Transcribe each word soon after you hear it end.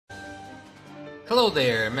Hello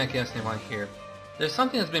there, Mechanism1 here. There's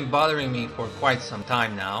something that's been bothering me for quite some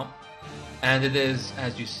time now, and it is,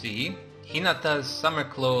 as you see, Hinata's summer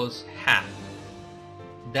clothes hat.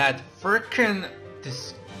 That frickin'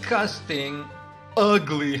 disgusting,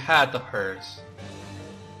 ugly hat of hers.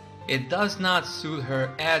 It does not suit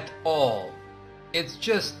her at all. It's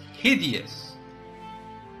just hideous.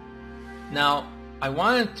 Now, I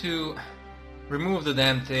wanted to remove the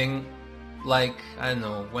damn thing like, I don't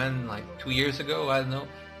know, when, like 2 years ago, I don't know.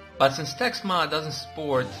 But since TextMod doesn't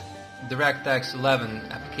support DirectX 11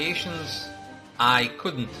 applications, I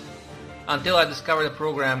couldn't. Until I discovered a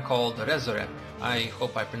program called ResoRep. I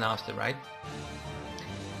hope I pronounced it right.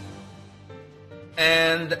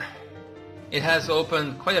 And it has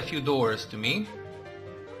opened quite a few doors to me.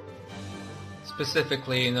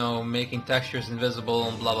 Specifically, you know, making textures invisible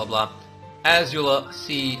and blah blah blah. As you'll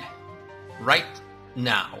see right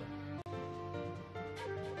now.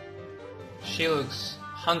 She looks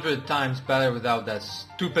 100 times better without that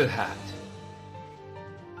stupid hat.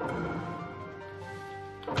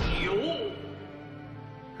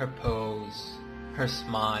 Her pose, her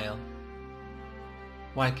smile.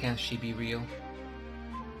 Why can't she be real?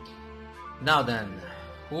 Now then,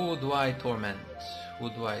 who do I torment? Who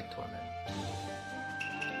do I torment?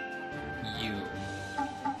 You.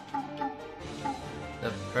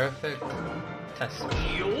 The perfect test.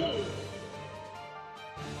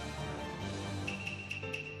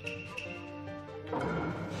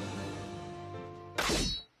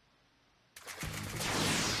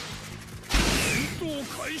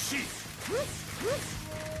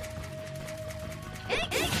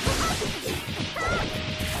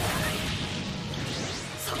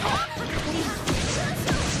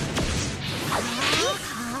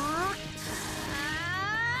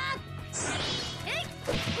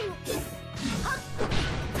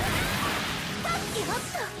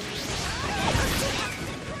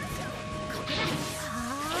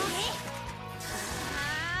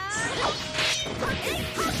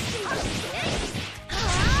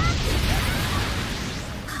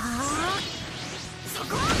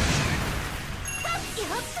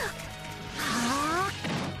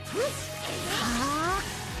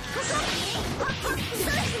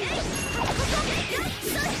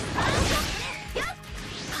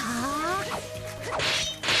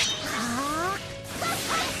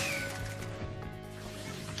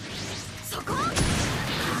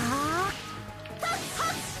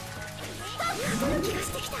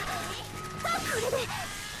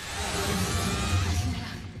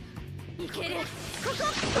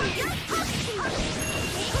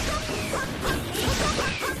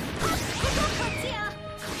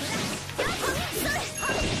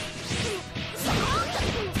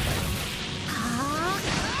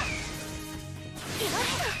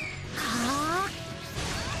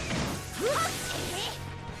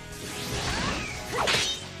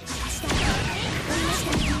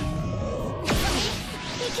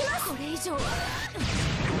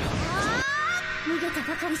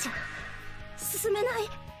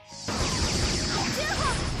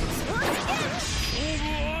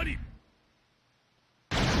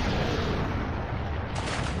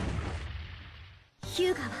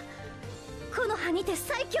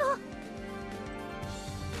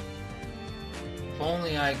 If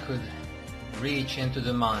only I could reach into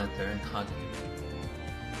the monitor and hug you.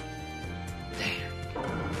 Damn.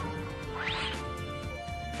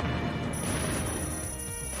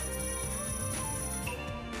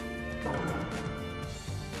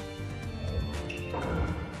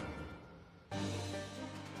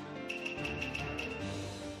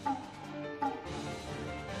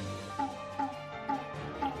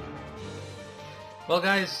 Well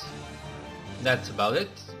guys, that's about it.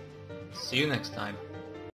 See you next time.